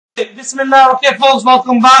Bismillah. Okay, folks,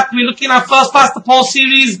 welcome back. We're looking at first past the post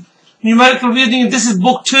series, numerical reading. This is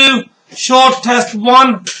book 2, short test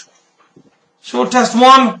 1. Short test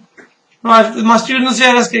 1. Right, my students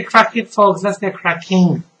here, let's get cracking, folks. Let's get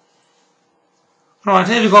cracking. Right,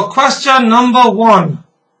 here we go. Question number 1.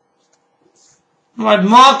 Right,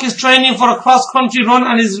 Mark is training for a cross-country run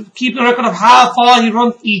and is keeping a record of how far he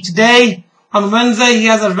runs each day. On Wednesday, he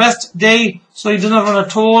has a rest day, so he doesn't run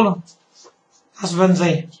at all. That's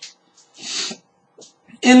Wednesday.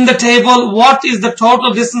 In the table, what is the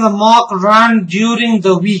total distance Mark ran during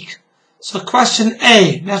the week? So question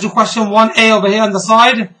A. Let's do question 1A over here on the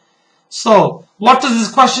side. So, what does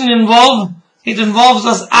this question involve? It involves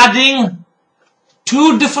us adding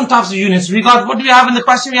two different types of units. We got, what do we have in the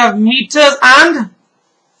question? We have meters and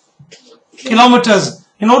kilometers.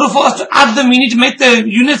 In order for us to add them, we need to make the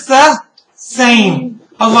units the same.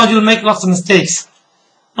 Otherwise, you'll make lots of mistakes.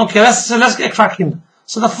 Okay, let's get cracking.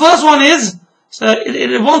 So the first one is, so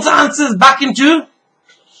it wants the answers back into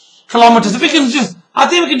kilometers. If we can do, I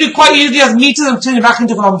think we can do quite easily as meters and turn it back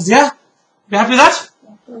into kilometers, yeah? You happy with that?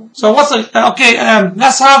 So what's the,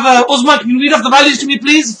 let's have, Uzma, can you read off the values to me,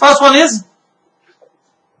 please? First one is?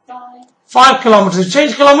 5 kilometers.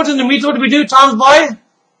 Change kilometers into meters, what do we do? Times by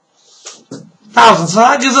 1,000. So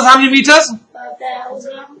that gives us how many meters?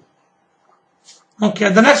 5,000. Okay,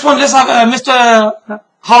 the next one, let's have Mr.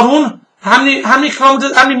 Harun. How many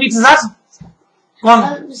kilometers, how many meters is that? Go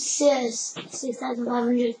on.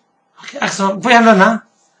 6,500. Okay, excellent. Put your hand on now.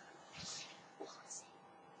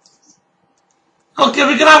 Okay,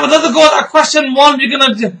 we're gonna have another go at question 1.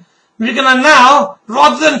 We're gonna now,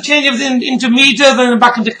 rather than change everything into meters and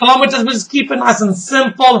back into kilometers, we'll just keep it nice and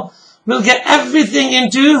simple. We'll get everything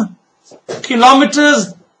into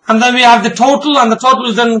kilometers, and then we have the total, and the total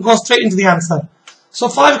will then go straight into the answer. So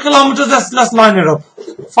 5 kilometers, let's line it up.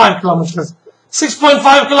 5 kilometers.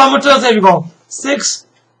 6.5 kilometers, there we go.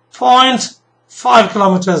 6.5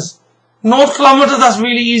 kilometers. Note kilometers, that's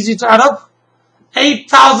really easy to add up.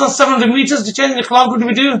 8,700 meters, to change the kilometer, what do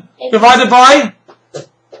we do? Divided by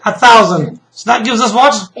 1,000. So that gives us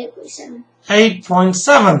what? 8.7.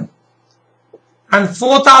 8.7. And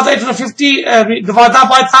 4,850, divide that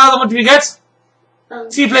by 1,000, what do we get?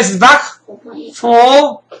 3 places back.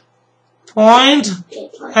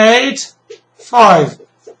 4.85.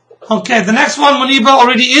 Okay, the next one, Muniba,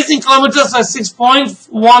 already is in kilometers, so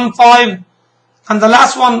 6.15. And the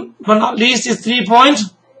last one, but not least, is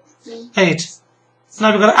 3.8. So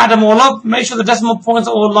now we've got to add them all up. Make sure the decimal points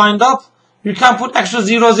are all lined up. You can put extra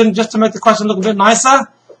zeros in just to make the question look a bit nicer.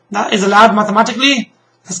 That is allowed mathematically.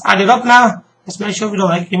 Let's add it up now. Let's make sure we don't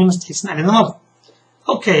make any mistakes in adding them up.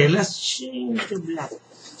 Okay, let's change to black.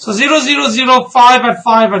 So 0, 0, 0, 5 at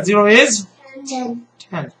 5 at 0 is? 10.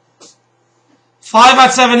 10. 5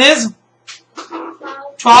 at 7 is?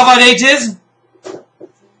 12 at 8 is?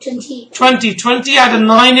 20. 20. 20 at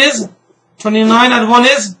 9 is? 29 at 1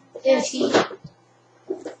 is? 30.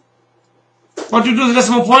 What do you do with the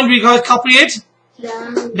decimal point? We guys copy it?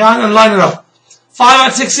 Down and line it up. 5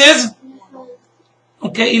 at 6 is?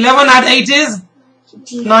 Okay, 11 at 8 is?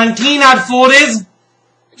 19 at 4 is?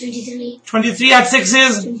 23. 23 at 6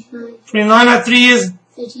 is? 29. 29 at 3 is?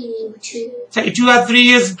 32. 32 at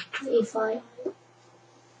 3 is? 35.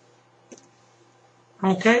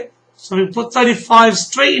 Okay, so we put 35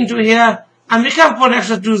 straight into here, and we can put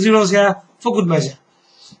extra 2 zeros here for good measure.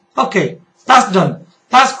 Okay, that's done.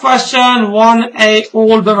 That's question 1A,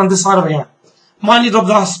 all done on this side over here. Might need to rub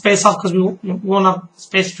the space off because we won't have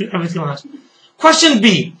space to everything on it. Question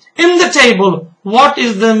B. In the table, what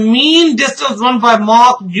is the mean distance run by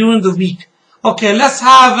Mark during the week? Okay, let's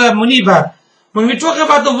have Muniba. When we talk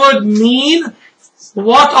about the word mean,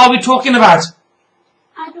 what are we talking about?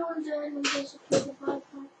 I don't know numbers.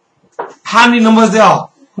 How many numbers there are?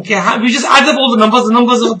 Okay, we just add up all the numbers. The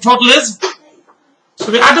numbers of total is?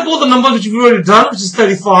 So we add up all the numbers which we've already done, which is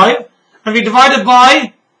 35. And we divide it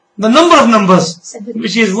by the number of numbers, 7.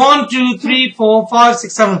 which is 1, 2, 3, 4, 5,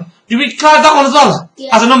 6, 7. Do we declare that one as well?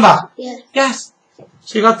 Yeah. As a number? Yeah. Yes.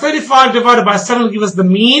 So you got 35 divided by 7 will give us the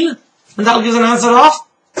mean. And that will give us an answer of?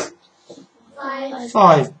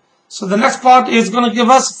 5. So the next part is going to give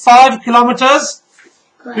us 5 kilometers.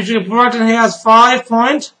 Correct. Which we put in here as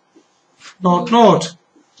 5.00.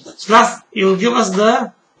 So that's, it will give us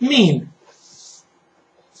the mean.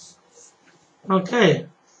 Okay.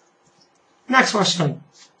 Next question.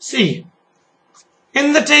 C.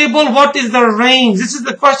 In the table, what is the range? This is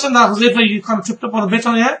the question that later you kind of tripped up on a bit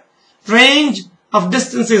on here. Range of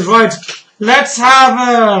distances, right? Let's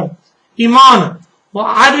have Iman. Well,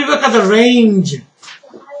 how do we work at the range? The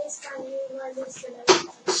highest value minus the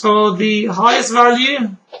lowest. So the highest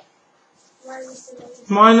value Minus the lowest.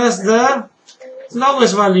 minus the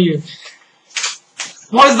lowest value.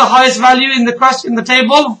 What is the highest value in the question in the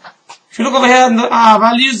table? If you look over here in the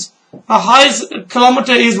values, the highest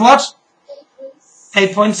kilometer is what?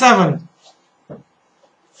 8.7.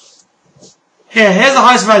 Here's the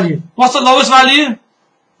highest value. What's the lowest value?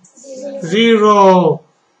 0.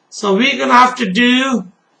 So we're going to have to do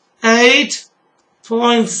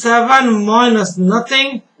 8.7 minus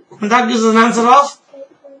nothing. And that gives us an answer of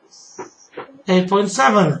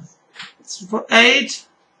 8.7. So for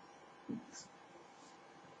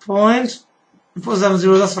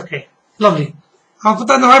 8.470, that's okay. Lovely. I'll put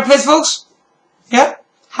that in the right place, folks. Yeah?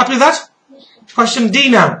 Happy with that? Question D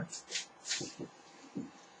now.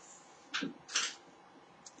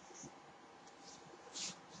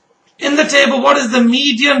 In the table, what is the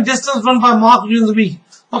median distance run by Mark during the week?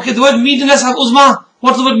 Okay, the word median, let's have Uzma.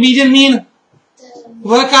 What does the word median mean?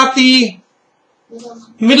 Work out the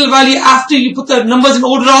middle value after you put the numbers in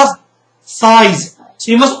order of size.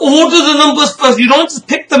 So you must order the numbers first. You don't just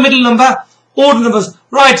pick the middle number, order numbers.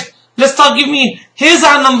 Right, let's start giving me, here's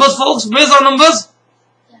our numbers, folks. Where's our numbers?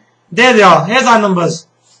 There they are. Here's our numbers.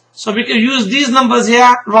 So we can use these numbers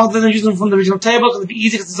here rather than using them from the original table because it'll be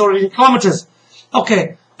easy because it's already in kilometers.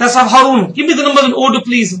 Okay, let's have Harun. Give me the numbers in order,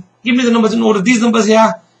 please. Give me the numbers in order. These numbers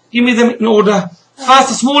here, give me them in order. First,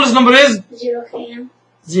 the smallest number is 0 km.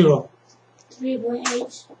 0.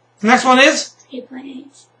 3.8. The next one is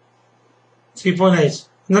 3.8. 3.8.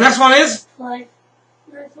 And the next one is 5.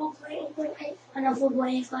 No, 4.8. I know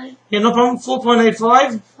 4.85. yeah, no problem.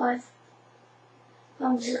 4.85. 5.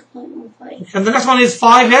 6.15. And the next one is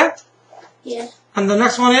 5 here. Yeah. And the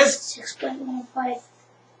next one is 6.15.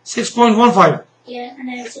 6.15. Yeah, and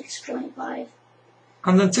then 6.5.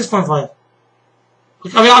 And then 6.5.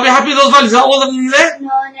 Okay, are we happy with those values? Are all of them there? No,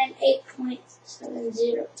 and then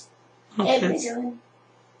 8.70. Okay. 8.7.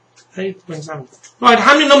 8.7. Right,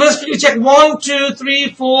 how many numbers? Quickly check. 1, 2, 3,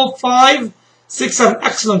 4, 5, 6, 7.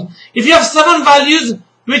 Excellent. If you have 7 values,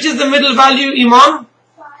 which is the middle value, Iman?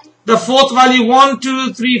 5. The fourth value, 1,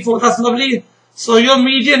 2, 3, 4. That's lovely. So your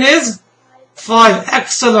median is 5.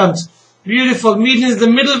 Excellent. Beautiful. Median is the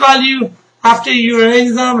middle value after you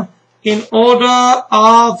arrange them in order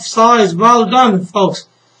of size. Well done, folks.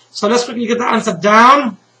 So let's quickly get the answer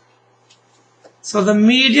down. So the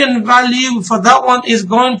median value for that one is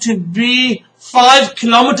going to be 5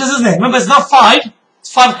 kilometers, isn't it? Remember, it's not 5.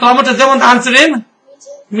 It's 5 kilometers. They want the answer in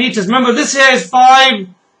meters. Remember, this here is 5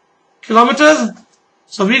 kilometers.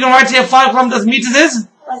 So we can write here 5 kilometers. Meters is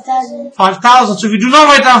 5,000. 5,000. So if you do not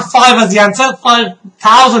write down 5 as the answer,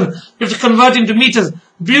 5,000. You have to convert into meters.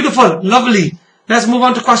 Beautiful. Lovely. Let's move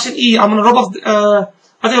on to question E. I'm going to rub off,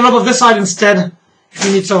 I think I'll rub off this side instead, if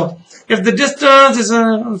you need so. If the distance is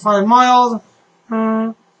 5 miles,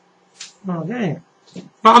 okay.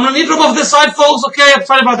 But I'm going to need to rub off this side, folks, okay? I'm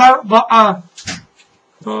sorry about that, but,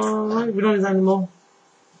 we don't need that anymore.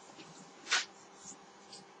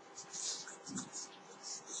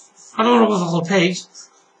 I don't want to rub off the whole page.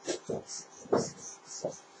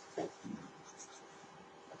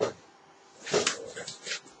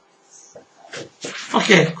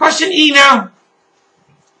 Okay, question E now.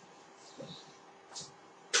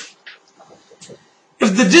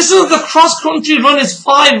 If the distance of the cross-country run is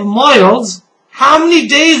 5 miles, how many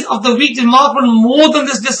days of the week did Mark run more than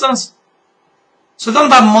this distance? So done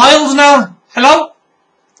by miles now. Hello?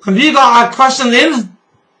 And we got our question in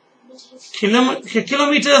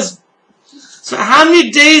kilometers. So how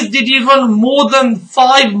many days did you run more than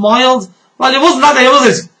 5 miles? Well, it wasn't that day, was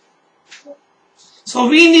it? So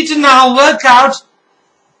we need to now work out,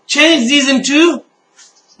 change these into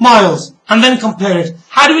miles and then compare it.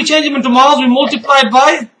 How do we change them into miles? We multiply it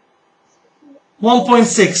by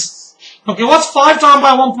 1.6. Okay, what's 5 times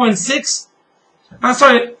by 1.6? I'm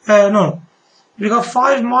sorry, no. We got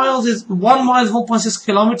 5 miles is 1 mile is 1.6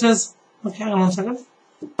 kilometers. Okay, hang on 1 second.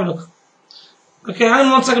 Look. Okay, hang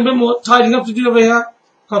on 1 second, a bit more tidying up to do over here.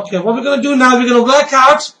 Okay, what we're going to do now, we're going to work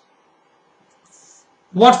out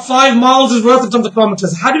what 5 miles is worth in terms of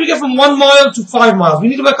kilometers. How do we get from 1 mile to 5 miles? We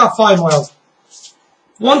need to work out 5 miles.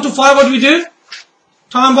 1 to 5, what do we do?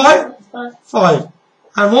 Time by 5.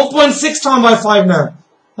 And 1.6 times by 5 now.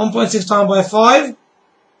 1.6 times by 5.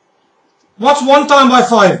 What's 1 time by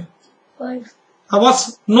 5? 5. And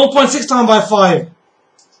what's 0.6 times by 5?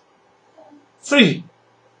 3.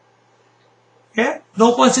 Okay?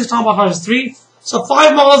 0.6 times by 5 is 3. So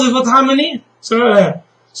 5 miles is worth how many? So right there.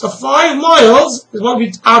 So 5 miles is what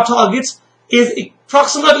our target is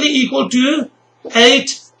approximately equal to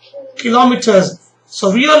 8 kilometers.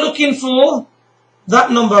 So we are looking for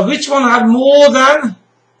that number. Which one had more than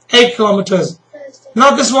 8 kilometers?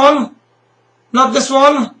 Not this one. Not this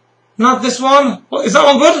one. Not this one. Oh, is that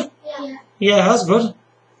one good? Yeah. Yeah, that's good.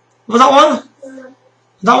 Was that one? No.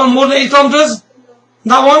 That one more than 8 kilometers?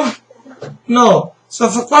 That one? No. So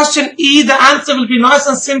for question E, the answer will be nice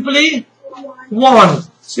and simply 1.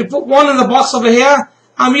 So you put 1 in the box over here,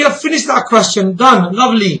 and we have finished that question. Done.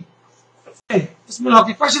 Lovely. Okay.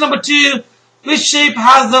 Question number 2. Which shape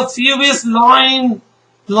has the fewest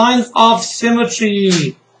lines of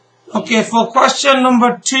symmetry? Okay, for question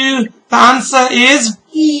number 2, the answer is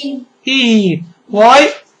E. E.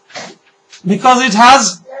 Why? Because it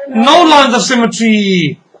has no lines of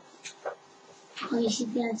symmetry. Oh, you see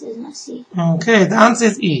the answer is not C. Okay, the answer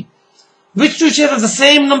is E. Which two shapes have the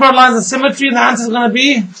same number of lines of symmetry? The answer is going to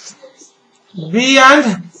be B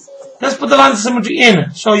and let's put the lines of symmetry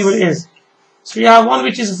in, show you what it is. So we have one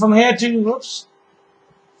which is from here to, whoops,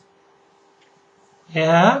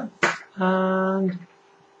 yeah, and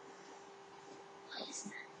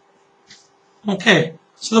okay.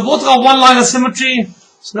 So they both got one line of symmetry.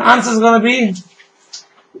 So the answer is going to be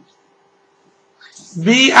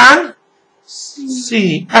B and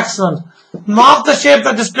C. Excellent. Mark the shape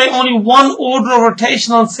that display only one order of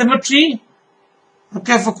rotational symmetry.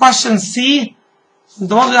 Okay, for question C,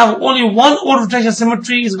 the ones that have only one order of rotational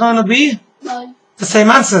symmetry is going to be No. the same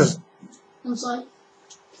answers. I'm sorry.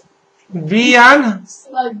 B and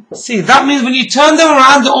No. C. That means when you turn them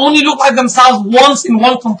around, they only look like themselves once in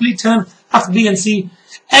one complete turn. That's B and C.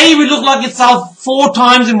 A will look like itself 4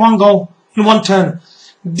 times in one go, in one turn.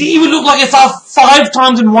 D will look like itself 5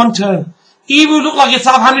 times in one turn. E will look like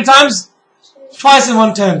itself how many times? Twice in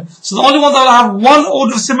one turn. So the only ones that will have one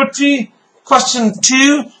order of symmetry, question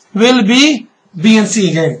 2, will be B and C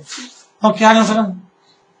again. Okay, hang on a second.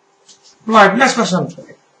 Right, next question.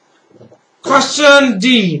 Question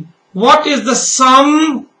D. What is the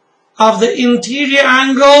sum of the interior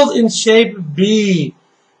angles in shape B?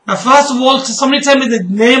 Now first of all, somebody tell me the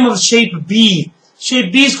name of shape B.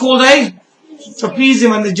 Shape B is called a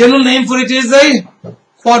trapezium, and the general name for it is a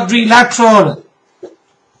quadrilateral.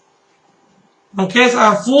 Okay, so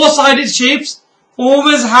our 4-sided shapes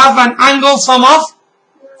always have an angle sum of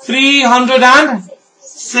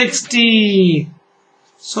 360.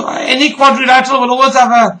 So any quadrilateral will always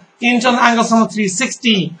have an internal angle sum of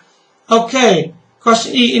 360. Okay,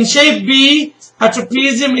 question E. In shape B, a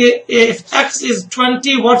trapezium, if x is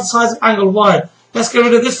 20, what is the size of angle y? Let's get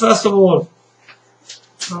rid of this first of all.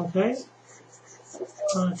 Okay.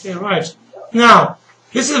 Okay, right. Now,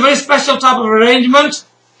 this is a very special type of arrangement.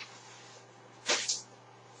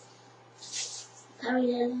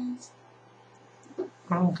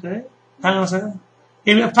 Okay. Hang on a second.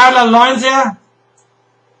 In parallel lines here.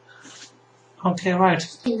 Okay, right.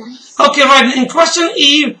 Okay, right. In question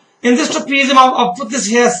E, in this trapezium, I'll put this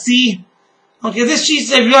here C. Okay, this sheet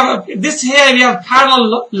says we have this here. We have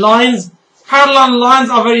parallel lines. Parallel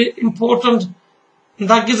lines are very important. And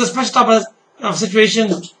that gives a special type of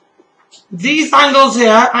situation. These angles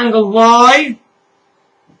here, angle Y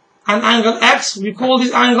and angle X, we call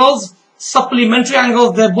these angles supplementary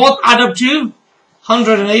angles. They both add up to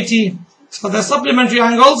 180. So they're supplementary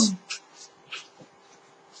angles.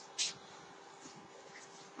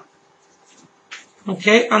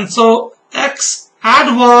 Okay, and so X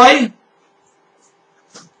add Y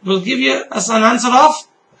will give you as an answer of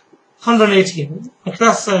 180. Okay,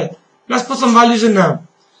 let's put some values in now.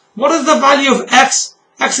 What is the value of X?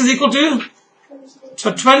 X is equal to?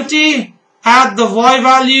 So 20 add the Y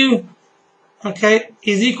value, okay,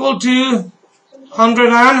 is equal to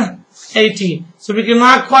 180. So we can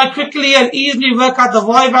now quite quickly and easily work out the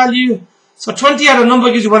Y value. So 20 add a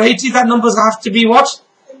number gives you 180. That number has to be what?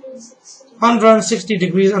 160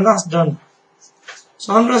 degrees, and that's done.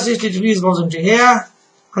 So 160 degrees goes into here,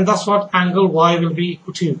 and that's what angle Y will be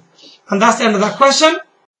equal to. And that's the end of that question.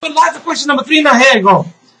 We'll like the question number 3 now. Here you go.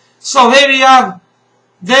 So here we have,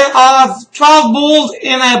 there are 12 balls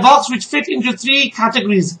in a box which fit into 3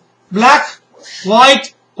 categories: black,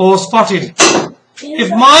 white, or spotted. If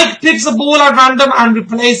Mike picks a ball at random and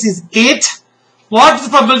replaces it, what is the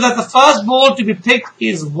probability that the first ball to be picked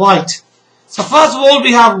is white? So first of all,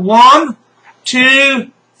 we have 1,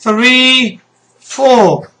 2, 3,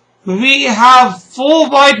 4. We have 4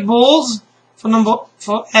 white balls for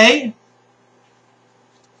A.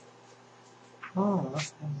 Oh,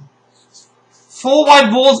 that's 4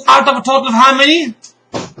 white balls out of a total of how many?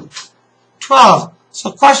 12.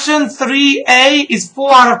 So question 3A is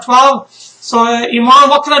 4 out of 12. So Iman,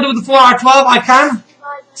 what can I do with the 4 out of 12? I can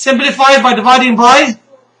simplify it by dividing by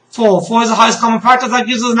 4. 4 is the highest common factor. That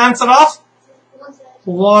gives us an answer of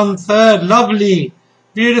 1/3. Lovely.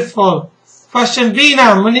 Beautiful. Question B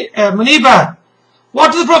now. Muniba.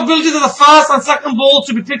 What is the probability that the first and second balls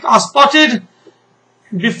to be picked are spotted?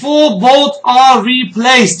 before both are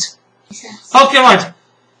replaced. Okay, right.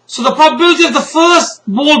 So the probability of the first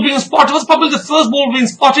ball being spotted, what's the probability of the first ball being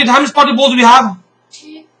spotted? How many spotted balls do we have?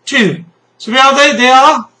 2. So where are they? They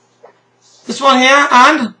are this one here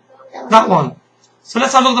and that one. So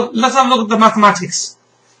let's have a look at the mathematics.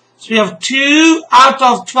 So we have 2 out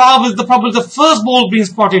of 12 is the probability of the first ball being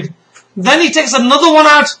spotted. Then he takes another one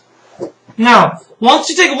out. Now, once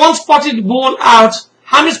you take one spotted ball out,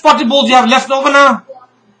 how many spotted balls do you have left over now?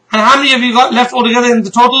 And how many have you got left altogether in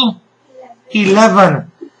the total?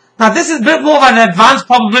 11. Now this is a bit more of an advanced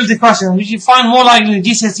probability question, which you find more likely in the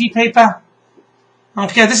GCSE paper.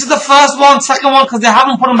 Okay, this is the first one, second one, because they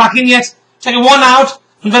haven't put them back in yet. Take one out,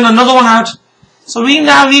 and then another one out. So we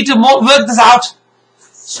now need to work this out.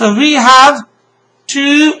 So we have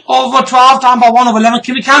 2 over 12 times by 1 over 11.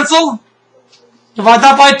 Can we cancel? Divide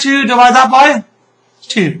that by 2, divide that by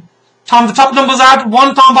 2. Times the top numbers out.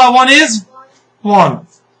 1 times by 1 is 1.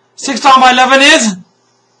 6 times by 11 is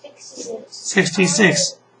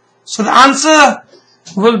 66. So the answer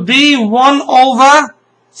will be 1 over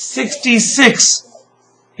 66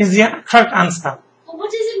 is the correct answer. But what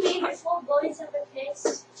does it mean before boys are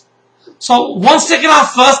replaced? So one's taken out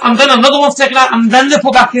first and then another one's taken out and then they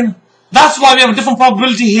put back in. That's why we have a different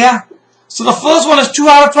probability here. So the first one is 2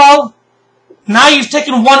 out of 12. Now you've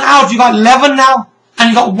taken 1 out, you got 11 now, and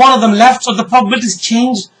you got 1 of them left, so the probability is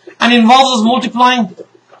changed and involves us multiplying.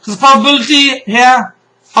 So the probability here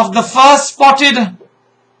of the first spotted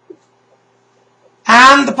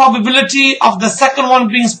and the probability of the second one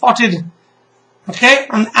being spotted. Okay,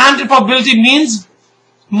 and the probability means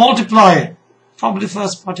multiply. Probability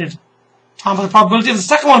first spotted times the probability of the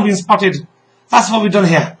second one being spotted. That's what we've done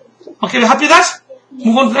here. Okay, we happy with that?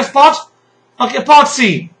 Move on to the next part. Okay, part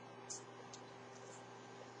C.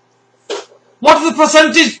 What is the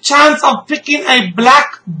percentage chance of picking a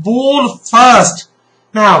black ball first?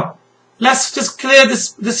 Now, let's just clear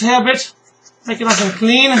this hair bit. Make it nice and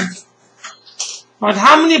clean. Right,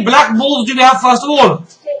 how many black balls do we have first of all?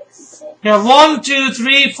 6. We have 1, 2,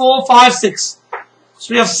 3, 4, 5, 6.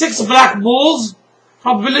 So we have 6 black balls.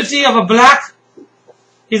 Probability of a black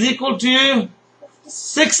is equal to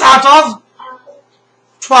 6 out of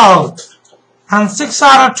 12. And 6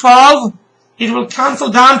 out of 12, it will cancel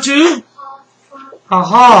down to a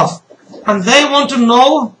half. And they want to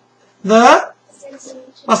know the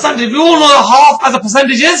percentage. We all know that half as a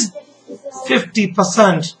percentage is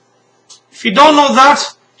 50%. If you don't know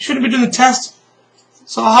that, you shouldn't be doing the test.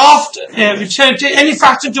 So half, we take any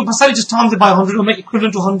fraction to a percentage, just times it by 100, or make it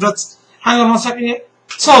equivalent to hundredths. Hang on 1 second here.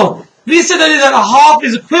 So, we said earlier that a half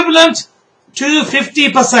is equivalent to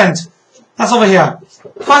 50%. That's over here.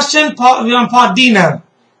 Question, we're on part D now.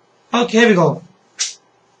 Okay, here we go.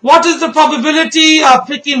 What is the probability of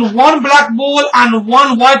picking 1 black ball and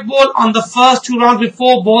 1 white ball on the first 2 rounds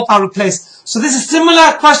before both are replaced? So this is a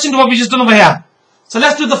similar question to what we just done over here. So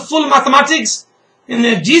let's do the full mathematics in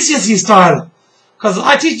the GCSE style. Because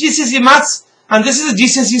I teach GCSE maths, and this is a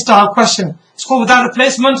GCSE style question. It's called without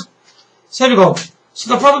replacement. So here we go.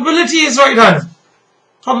 So the probability is right down.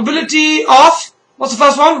 Probability of, what's the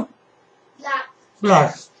first one? Black.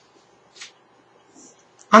 Black.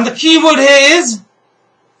 And the key word here is?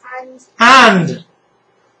 And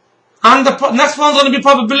the next one's going to be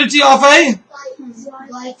probability of a?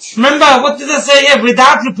 White. Remember, what did I say here?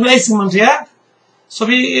 Without replacement, yeah? So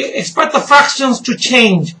we expect the fractions to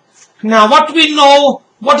change. Now, what do we know?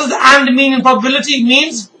 What does and mean in probability? It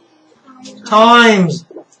means times.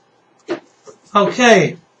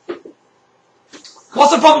 Okay.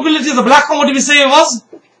 What's the probability of the black one? What did we say it was?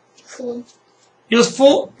 4. It was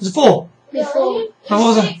 4. Is it 4? Before. And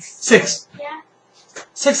what was it? 6. Yeah.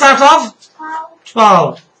 6 out of? 12.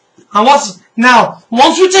 12. And what's, now,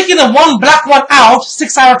 once we've taken the 1 black one out,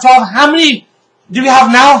 6 out of 12, how many do we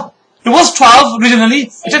have now? It was 12 originally.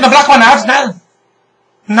 We take the black one out now.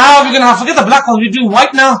 Now we're going to have to forget the black one. We're doing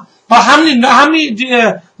white now. But how many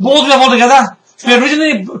balls do we have altogether? So we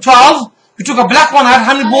originally 12. We took a black one out.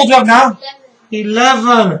 How many balls do we have now?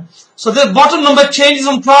 11. So the bottom number changes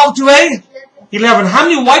from 12 to a 11. How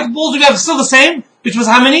many white balls do we have? Still the same. Which was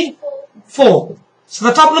how many? 4. So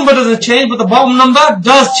the top number doesn't change, but the bottom number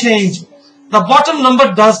does change. The bottom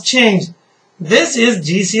number does change. This is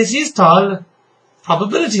GCSE style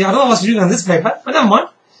probability. I don't know what's doing on this paper, but never mind.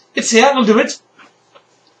 It's here. We'll do it.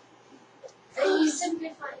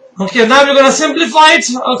 Okay, now we're going to simplify it.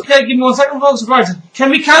 Okay, give me 1 second, folks. Right.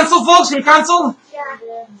 Can we cancel, folks? Can we cancel?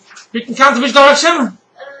 Yeah. We can cancel which direction?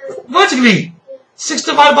 Vertically. 6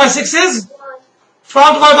 divided by 6 is?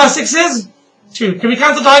 12 divided by 6 is? 2. Can we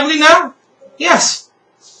cancel diagonally now? Yes.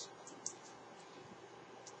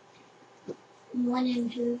 1 1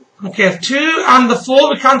 and 2. Okay, 2 and the 4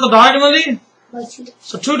 we cancel diagonally. By 2.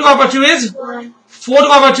 So 2 divided by 2 is? 1. 4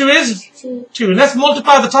 divided by 2 is? 2. 2. Let's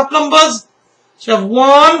multiply the top numbers. So you have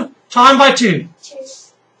 1 times by 2. 2.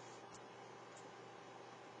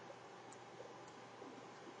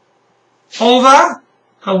 Over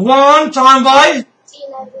 1 times by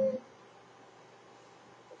 11.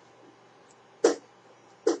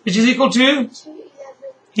 which is equal to 2,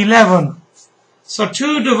 11. So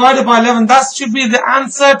 2 divided by 11, that should be the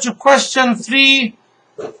answer to question 3,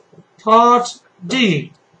 part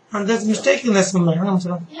D. And there's a mistake in this one. Hang on a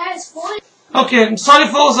second. Yeah, it's 4. Okay, sorry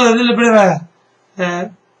folks, a little bit of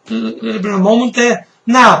a moment there.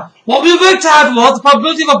 Now, what we worked out was the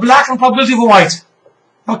probability of a black and probability of a white.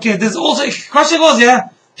 Okay, there's also a question goes here,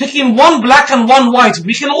 picking one black and one white.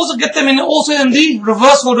 We can also get them in the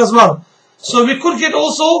reverse order as well. So we could get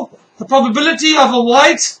also the probability of a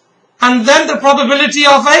white and then the probability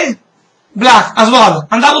of a black as well.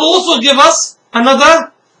 And that will also give us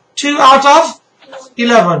another 2 out of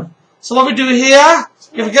 11. So what we do here,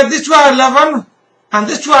 if we get this 2 out of 11 and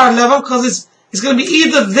this 2 out of 11, because it's going to be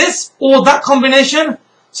either this or that combination.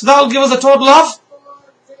 So that will give us a total of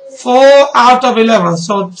 4 out of 11.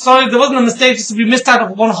 So sorry, there wasn't a mistake, just we missed out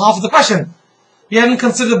of one half of the question. We hadn't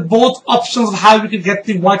considered both options of how we could get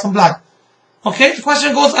the white and black. Okay, the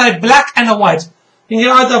question goes a black and a white. You can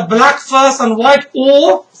get either black first and white,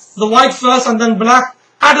 or the white first and then black.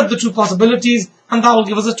 Add up the two possibilities and that will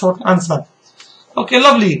give us a total answer. Okay,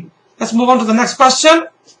 lovely. Let's move on to the next question.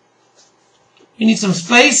 You need some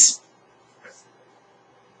space.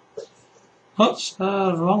 Oops,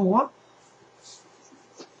 wrong one.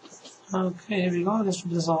 Okay, here we go. Let's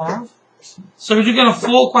do this all out. So we're doing a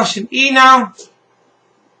 4 question E now.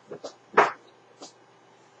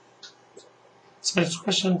 So it's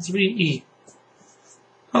question 3E.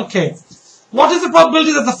 Okay. What is the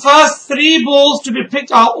probability that the first 3 balls to be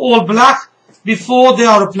picked are all black before they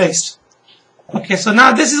are replaced? Okay, so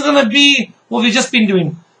now this is going to be what we've just been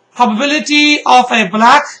doing. Probability of a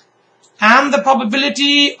black and the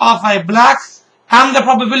probability of a black and the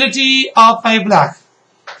probability of a black.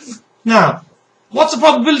 Now, what's the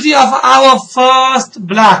probability of our first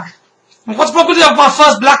black? What's the probability of my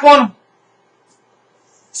first black one?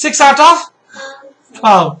 6 out of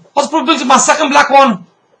 12. What's the probability of my second black one?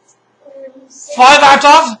 5 out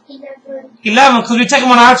of 11, because we've taken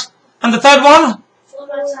one out. And the third one?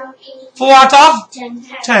 4 out of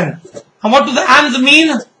 10. And what do the ands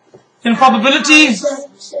mean in probability?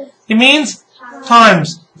 It means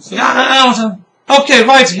times. Okay,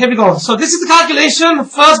 right, here we go. So this is the calculation.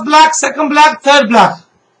 First black, second black, third black.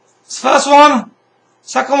 First one,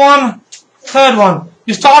 second one, third one.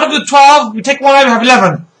 You start with 12, we take one out, we have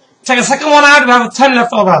 11. Take a second one out, we have 10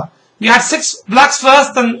 left over. We had 6 blacks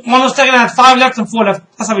first, then one was taken out, 5 left and 4 left.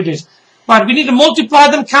 That's how we do it. Right, we need to multiply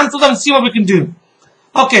them, cancel them, and see what we can do.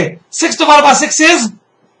 Okay, 6 divided by 6 is?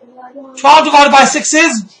 12 divided by 6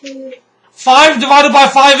 is? 5 divided by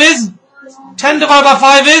 5 is? 10 divided by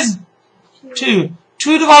 5 is? 2.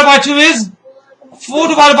 2 divided by 2 is? 4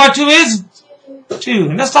 divided by 2 is?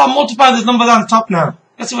 2. Let's start multiplying this number on top now.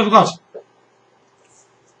 Let's see what we got.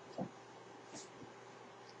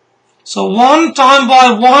 So 1 times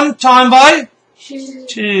by 1 times by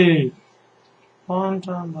 2. 1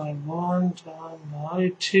 times by 1 times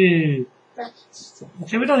by 2.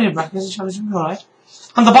 Okay, we don't need brackets, it should be alright.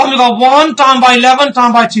 On the bottom we got 1 times by 11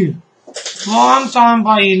 times by 2. 1 times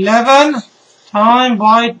by 11 times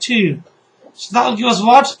by 2. So that will give us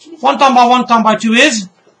what? 1 times by 1 times by 2 is?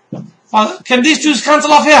 Can these 2's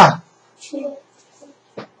cancel off here?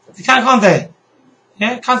 They can't they?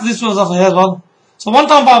 Yeah, cancel these 2's off here as well. So 1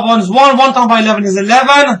 times by 1 is 1, 1 times by 11 is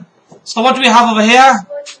 11. So what do we have over here?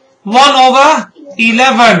 1 over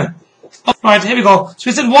 11. Right, here we go. So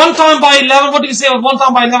we said 1 times by 11, what did we say 1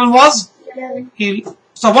 times by 11 was? 11.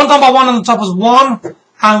 So 1 times by 1 on the top was 1,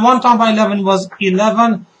 and 1 times by 11 was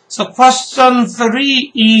 11. So question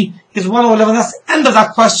 3E is 1 over 11. That's the end of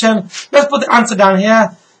that question. Let's put the answer down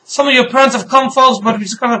here. Some of your parents have come, folks, but we're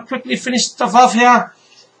just going to quickly finish stuff off here.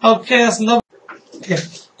 Okay, that's lovely. Okay.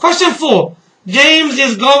 Question 4. James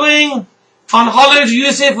is going on holiday to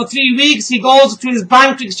USA for 3 weeks. He goes to his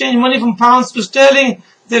bank to exchange money from pounds to sterling.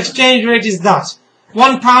 The exchange rate is that.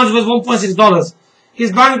 £1 was $1.6.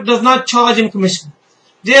 His bank does not charge him commission.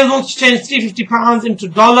 James wants to change £350 into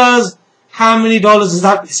dollars. How many dollars is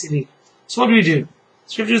that basically? So what do we do?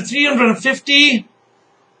 So we do 350,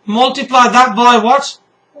 multiply that by what?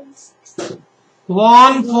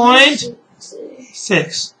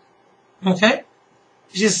 1.6. Okay?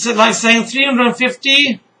 Which is like saying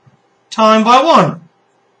 350 times by 1.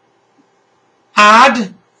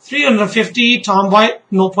 Add 350 times by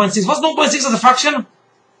 0.6. What's 0.6 as a fraction?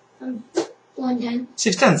 1/10.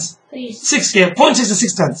 6 tenths. Please. 6 here. 0.6 is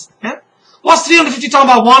 6 tenths. Yeah? What's 350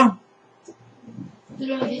 times by 1?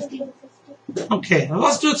 350. Okay, now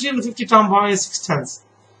let's do 350 times by 6 tenths.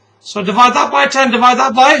 So divide that by 10, divide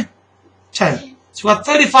that by 10. So we got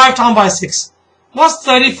 35 times by 6. What's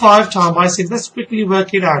 35 times by 6? Let's quickly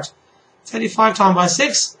work it out. 35 times by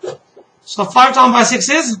 6. So 5 times by 6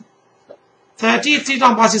 is 30. 3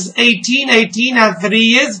 times by 6 is 18. 18 and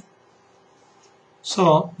 3 is.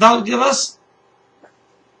 So that will give us.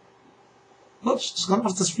 Oops, just gone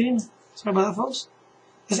off the screen. Sorry about that, folks.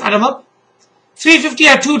 Let's add them up. 350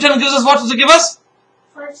 at 210 gives us what does it give us?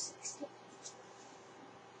 560.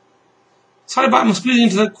 Sorry about I'm squeezing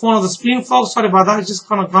into the corner of the screen, folks. Sorry about that. It's just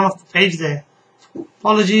kind of gone off the page there.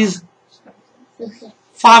 Apologies. Okay.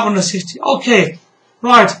 560. Okay.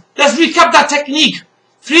 Right. Let's recap that technique.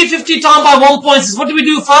 350 times by 1.6. What do we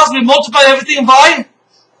do first? We multiply everything by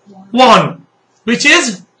 1, which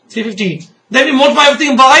is 350. Then we multiply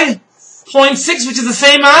everything by 0.6, which is the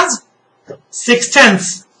same as 6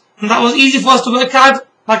 tenths. And that was easy for us to work out,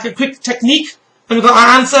 like a quick technique. And we got our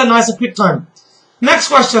answer nice and quick time. Next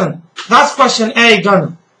question. That's question A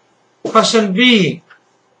done. Question B.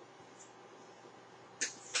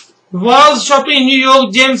 While shopping in New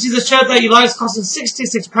York, James sees a shirt that he likes costing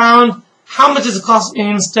 £66. How much does it cost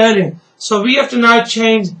in sterling? So we have to now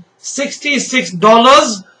change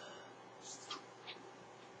 $66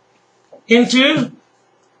 into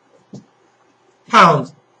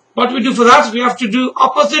pounds. What do we do for that? We have to do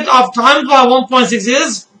opposite of times by 1.6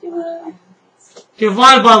 is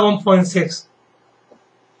divide by 1.6.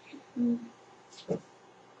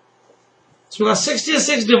 So we got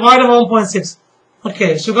 66 divided by 1.6.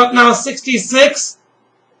 Okay, so we got now 66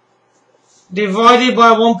 divided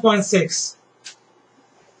by 1.6.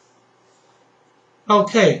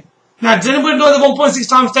 Okay. Now, does anybody know the 1.6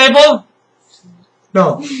 times table?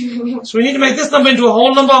 No. So we need to make this number into a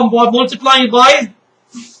whole number and multiplying it by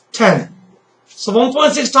 10. So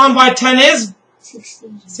 1.6 times by 10 is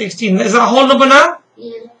 16. Is that a whole number now?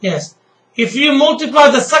 Yeah. Yes. If you multiply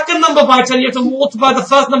the second number by 10, you have to multiply the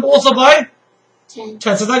first number also by 10.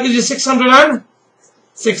 So that gives you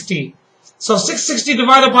 660. So 660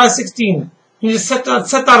 divided by 16. You just set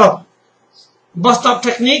that up. Bust up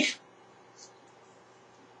technique.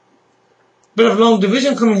 Bit of long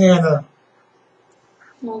division coming here now.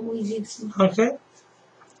 Okay.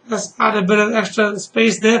 Let's add a bit of extra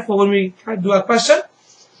space there for when we do our question.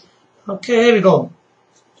 Okay, here we go.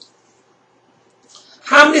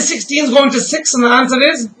 How many 16s go into 6? And the answer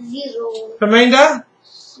is? 0. Remainder?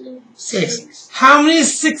 6. How many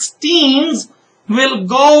 16s will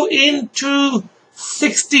go into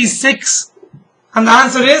 66? And the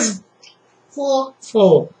answer is? 4.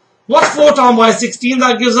 4. What's 4 times by 16?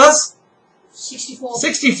 That gives us? 64.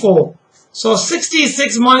 64. So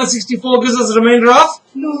 66 minus 64 gives us a remainder of?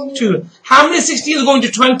 2. How many 16s go into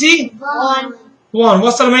 20? 1. 1.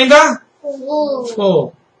 What's the remainder? 4.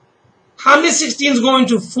 4. How many 16s go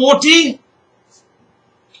into 40?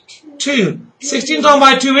 2. 16 times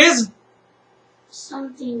by 2 is?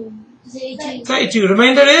 Something. 32. 32.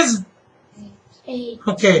 Remainder is? 8.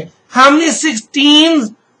 Okay. How many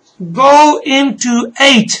 16s go into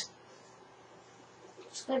 8?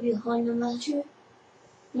 It's gotta be a whole number. 2.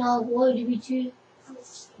 No, why would it be 2?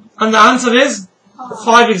 And the answer is?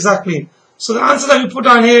 5 exactly. So the answer that we put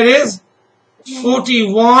down here is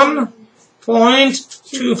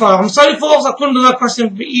 41.25. I'm sorry folks, I couldn't do that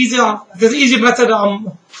question easier. There's an easy method,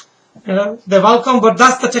 they're welcome, but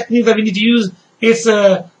that's the technique that we need to use. It's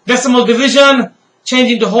decimal division,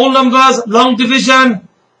 changing to whole numbers, long division.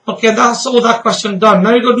 Okay, that's all that question done.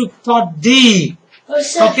 Now we go to part D.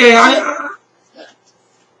 Okay,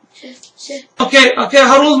 Okay,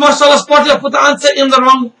 Harun, mashallah, spotted. I put the answer in the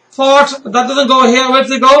wrong part. That doesn't go here. Where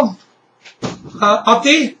does it go? Up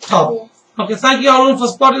the top. Okay, thank you, Harun, for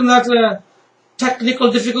spotting that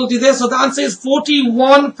technical difficulty there. So the answer is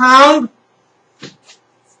 £41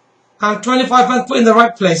 and 25 pence. Put in the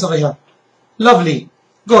right place over here. Lovely.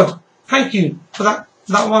 Good. Thank you for that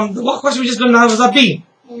one. What question we just done now was that B?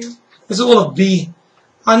 Yeah. This is all of B.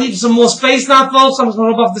 I need some more space now, folks. I'm just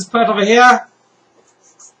going to rub off this part over here.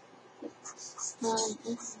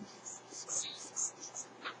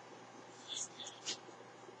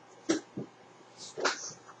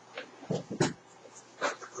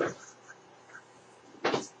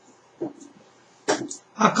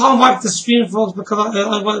 I can't wipe the screen, folks, because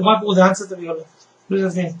I wipe all the answers that we got.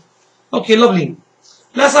 Okay, lovely.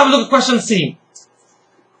 Let's have a look at question C.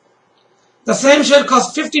 The same shirt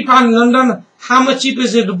costs £50 in London. How much cheaper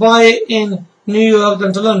is it to buy in New York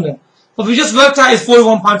than to London? What we just worked out is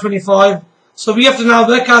 £41.25. So we have to now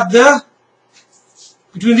work out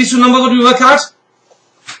between these two numbers, what do we work out?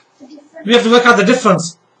 We have to work out the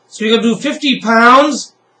difference. So we're going to do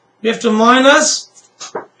 £50. We have to minus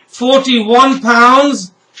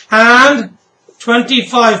 £41 and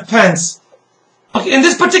 25 pence. Okay, in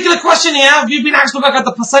this particular question here, we've been asked to work out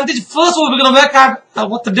the percentage. First of all, we're going to work out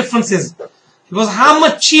what the difference is. Because how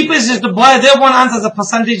much cheaper is it to buy? They want answer as a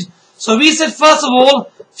percentage. So we said, first of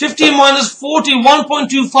all, 50 minus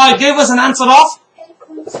 41.25 gave us an answer of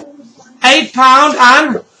 £8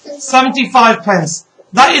 and 75 pence.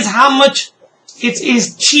 That is how much it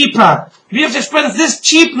is cheaper. We have to express this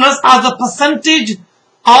cheapness as a percentage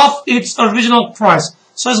of its original price.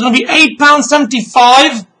 So it's going to be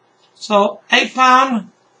 £8.75. So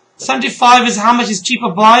 £8.75 is how much is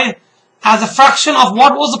cheaper by as a fraction of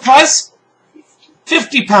what was the price?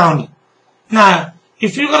 £50. Now,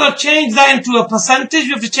 if you're going to change that into a percentage,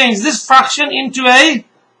 you have to change this fraction into a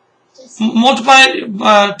multiply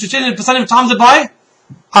to change the percentage times it by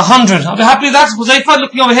 100. Are we happy with that? Huzaifa,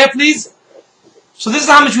 looking over here, please. So this is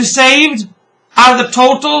how much we saved out of the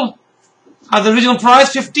total, out of the original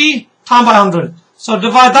price, 50 times by 100. So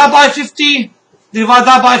divide that by 50, divide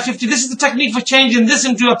that by 50. This is the technique for changing this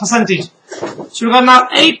into a percentage. So we've got now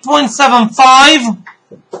 8.75,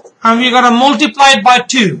 and we've got to multiply it by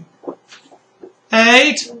 2.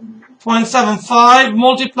 8.75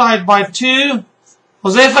 multiplied by 2.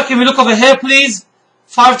 Huzaifa, can we look over here, please?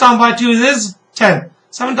 5 times by 2 is 10.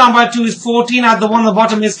 7 times by 2 is 14. Add the 1 on the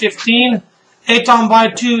bottom is 15. 8 times by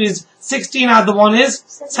 2 is 16. Add the 1 is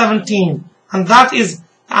 17. And that is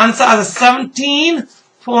the answer as a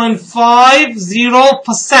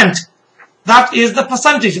 17.50%. That is the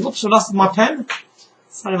percentage. Oops, I lost my pen.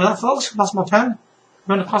 Sorry about that, folks. Lost my pen.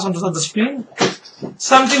 Went across onto the screen.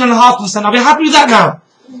 17.5%. Are we happy with that now?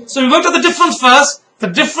 So we worked out the difference first. The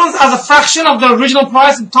difference as a fraction of the original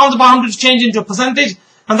price times by 100 to change into a percentage.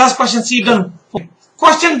 And that's question C done.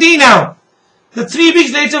 Question D now. The 3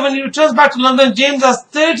 weeks later, when he returns back to London, James has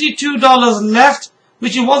 $32 left,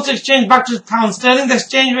 which he wants to exchange back to pound sterling. The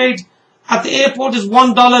exchange rate at the airport is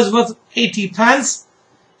 $1 worth 80 pence.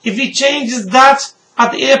 If he changes that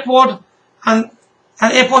at the airport and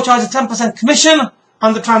an airport charges 10% commission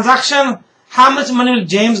on the transaction, how much money will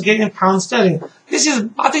James get in pound sterling? This is,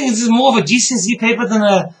 I think this is more of a GCSE paper than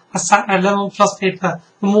a level plus paper.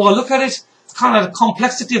 The more I look at it, it's kind of the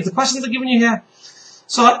complexity of the questions they're giving you here.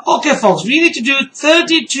 So, okay folks, we need to do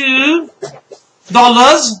 $32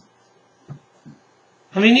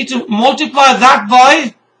 and we need to multiply that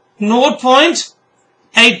by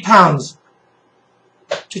 0.8 pounds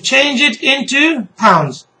to change it into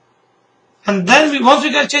pounds. And then once we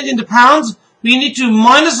get changed into pounds, we need to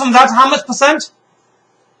minus from that how much percent?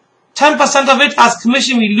 10% of it as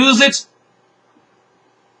commission, we lose it.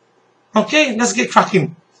 Okay, let's get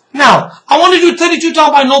cracking. Now, I want to do 32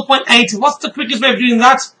 times by 0.8. What's the quickest way of doing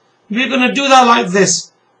that? We're going to do that like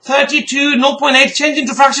this. 32, 0.8. Change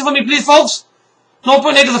into fraction for me, please, folks.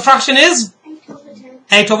 0.8 of the fraction is?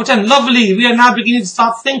 8 over 10. Lovely. We are now beginning to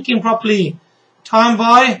start thinking properly. Time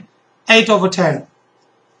by 8 over 10.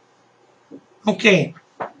 Okay.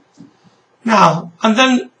 Now, and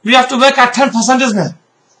then we have to work at 10%, isn't it?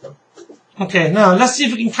 Okay, now let's see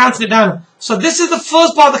if we can cancel it down. So this is the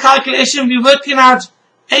first part of the calculation. We're working out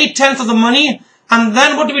 8/10 of the money. And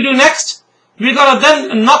then what do we do next? We got to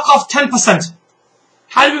then knock off 10%.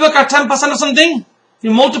 How do we work out 10% of something? We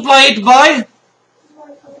multiply it by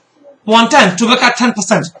 1/10 to work out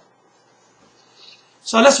 10%.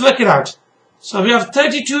 So let's work it out. So we have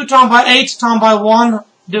 32 times by 8 times by 1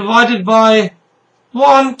 divided by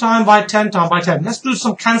 1 times by 10 times by 10. Let's do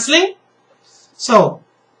some cancelling. So,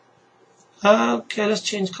 okay, let's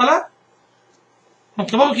change color.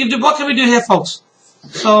 Okay, what can we do here, folks?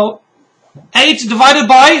 So, 8 divided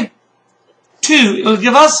by 2, it will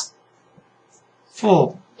give us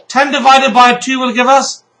 4. 10 divided by 2 will give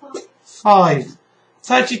us 5.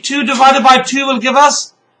 32 divided by 2 will give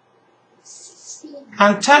us,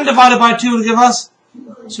 and 10 divided by 2 will give us,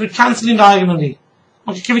 so we're cancelling diagonally.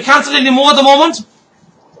 Okay, can we cancel any more at the moment?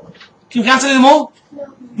 Can we cancel any more?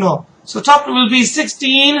 No. So top will be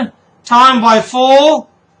 16 times by 4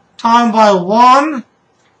 times by 1.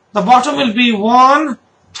 The bottom will be 1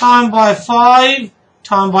 times by 5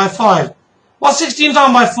 times by 5. What's 16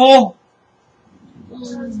 times by 4?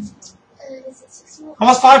 And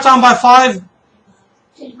what's 5 times by 5?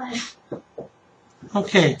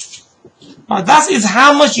 Okay. Now that is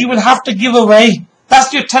how much you will have to give away.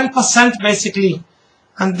 That's your 10% basically.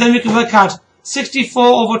 And then we can work out 64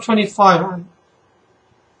 over 25.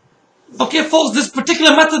 Okay folks, this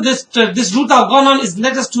particular method, this route I've gone on is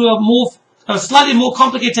led us to a more a slightly more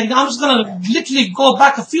complicated technique. I'm just going to literally go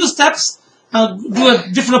back a few steps and do a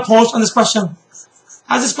different approach on this question.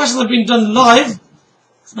 As this question has been done live,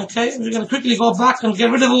 okay, we're going to quickly go back and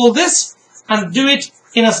get rid of all this and do it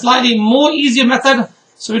in a slightly more easier method,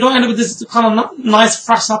 so we don't end up with this kind of nice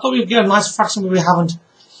fraction. I thought we'd get a nice fraction, but we haven't.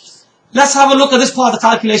 Let's have a look at this part of the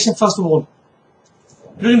calculation first of all.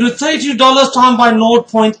 We're going to do $32 times by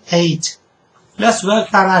 0.8. Let's work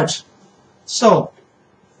that out. So,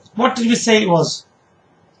 what did we say it was?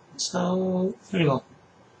 So, here we go.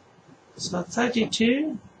 So,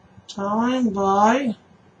 32 times by,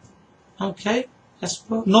 okay, let's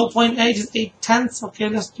put 0.8 is 8/10. Okay,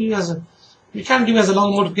 let's do as a, we can do as a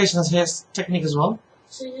long multiplication as here's technique as well.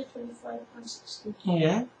 So you're 25.60.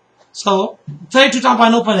 Yeah. So, 32 times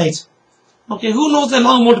by 0.8. Okay, who knows the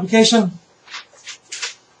long multiplication?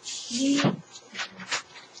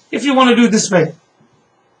 If you want to do it this way.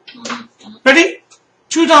 Ready?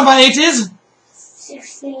 2 times by 8 is?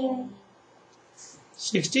 16.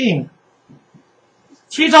 16.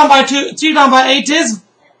 3 times by 2, 3 times by 8 is?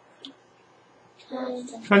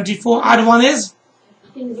 24. Add 1 is?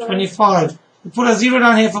 25. We put a 0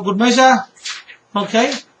 down here for good measure.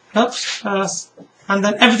 Okay. Oops. And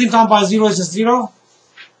then everything times by 0 is just 0.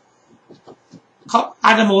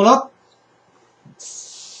 Add them all up.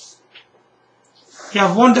 We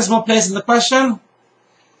have one decimal place in the question,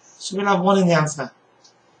 so we'll have 1 in the answer.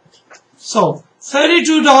 So,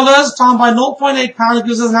 $32 times by 0.8 pounds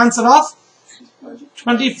gives us an answer of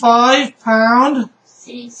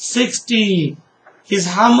 £25.60 is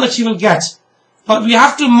how much you will get. But we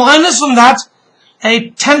have to minus from that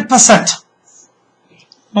a 10%.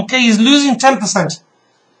 Okay, he's losing 10%.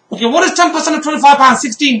 Okay, what is 10% of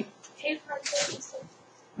 £25.60?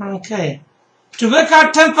 Okay. To work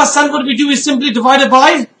out 10%, what we do is simply divide it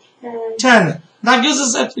by 10. That gives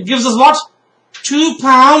us what?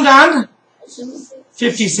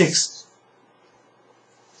 £2.56.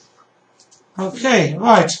 Okay,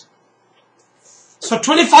 right. So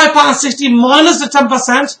 £25.60 minus the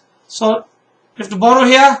 10%. So we have to borrow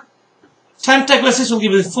here. 10 take away 6 will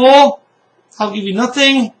give you 4. I'll give you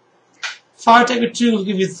nothing. 5 take away 2 will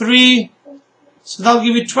give you 3. So that'll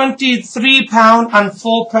give you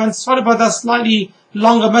 £23.04. Sorry about that slightly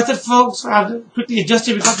longer method, folks. I'll quickly adjust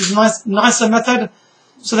it. We've got this nicer method.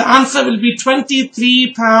 So the answer will be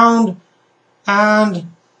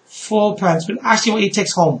 £23.04. Actually, what he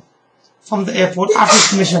takes home from the airport after his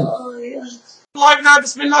commission. Live now,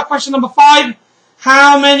 Bismillah. Question number 5.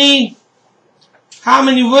 How many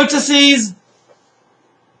vertices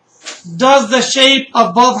does the shape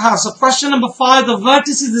above have? So question number 5, the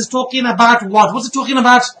vertices is talking about what? What's it talking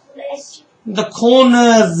about? The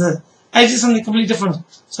corners. Edge is something completely different.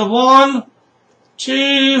 So 1,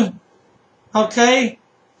 2, okay,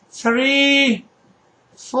 3,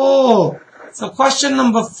 4. So question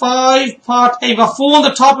number 5, part A. We have 4 on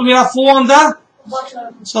the top and we have 4 on the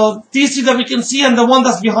bottom. So these 3 that we can see and the one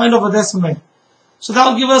that's behind over there somewhere. So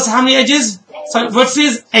that will give us how many edges? Sorry,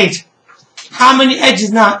 vertices? 8. How many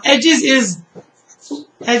edges? Now, edges is,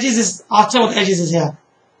 I'll tell you what edges is here.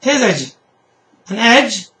 Here's edge. An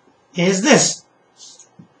edge is this.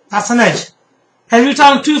 That's an edge. Every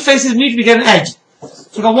time 2 faces meet, we get an edge.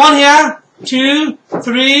 So we got 1 here, 2,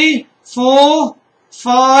 3, 4,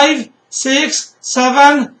 5, 6,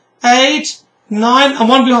 7, 8, 9, and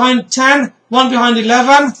 1 behind 10, 1 behind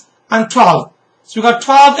 11, and 12. So we got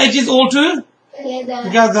 12 edges all together.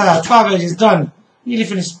 12 edges, done. Nearly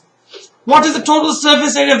finished. What is the total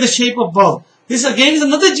surface area of the shape of both? This again is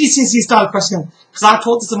another GCSE style question, because I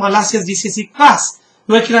taught this in my last year's GCSE class,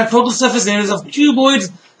 working at total surface areas of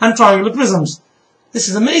cuboids and triangular prisms. This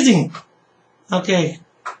is amazing. Okay,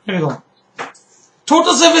 here we go.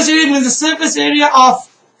 Total surface area means the surface area of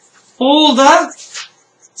all the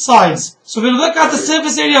sides. So we'll work out the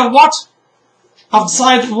surface area of what? Of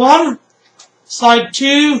side 1, side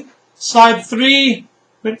 2, side 3.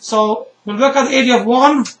 So we'll work out the area of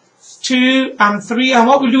 1, 2, and 3. And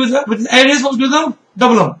what we'll do with the areas, what we'll do them?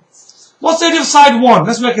 Double them. What's the area of side 1?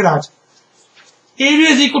 Let's work it out. Area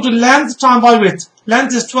is equal to length times by width.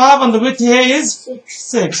 Length is 12 and the width here is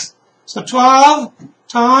 6. So 12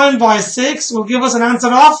 times by 6 will give us an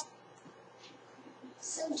answer of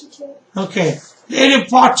 72. Okay. The area of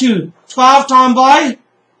part 2. 12 times by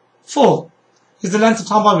 4 is the length of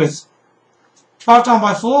time by width. 12 times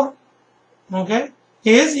by 4, okay,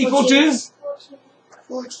 is equal to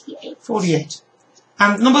 48.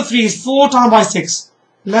 And number 3 is 4 times by 6.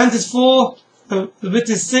 Length is 4, the width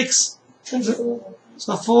is 6. 24.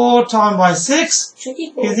 So 4 times by 6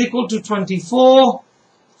 24. is equal to 24.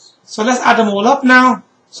 So let's add them all up now.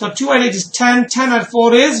 So 2 at 8 is 10. 10 at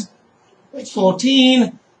 4 is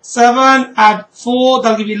 14. 7, add 4,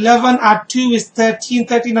 that'll give you 11, add 2 is 13,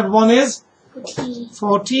 13 add 1 is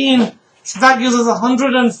 14. So that gives us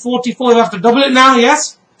 144. We have to double it now,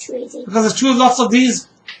 yes? 280. Because there's two lots of these.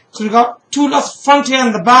 So we've got two lots, front here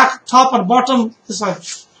and the back, top and bottom, this side.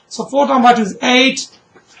 So 4 times by 2 is 8,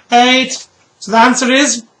 8. So the answer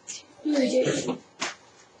is? 280.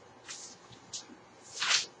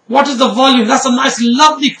 What is the volume? That's a nice,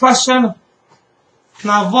 lovely question.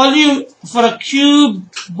 Now, volume for a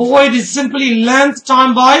cube void is simply length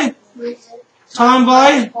time by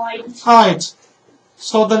height.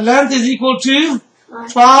 So the length is equal to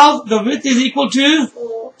 12, the width is equal to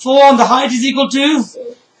 4, and the height is equal to? So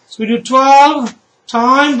we do 12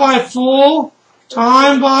 times by 4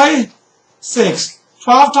 times by 6.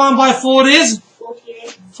 12 times by 4 is?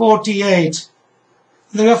 48.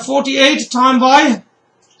 Then we have 48 times by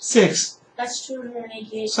 6. That's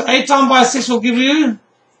 288. So 8 times by 6 will give you?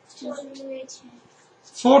 288.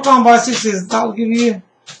 4 times by 6 is, that will give you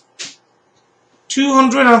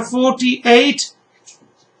 248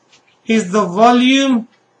 is the volume.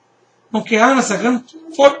 Okay, hang on a second.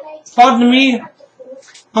 Pardon me.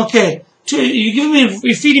 Okay,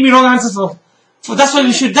 you're feeding me wrong answers for that's what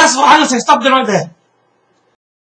we should, that's what, hang on a second, stop there right there.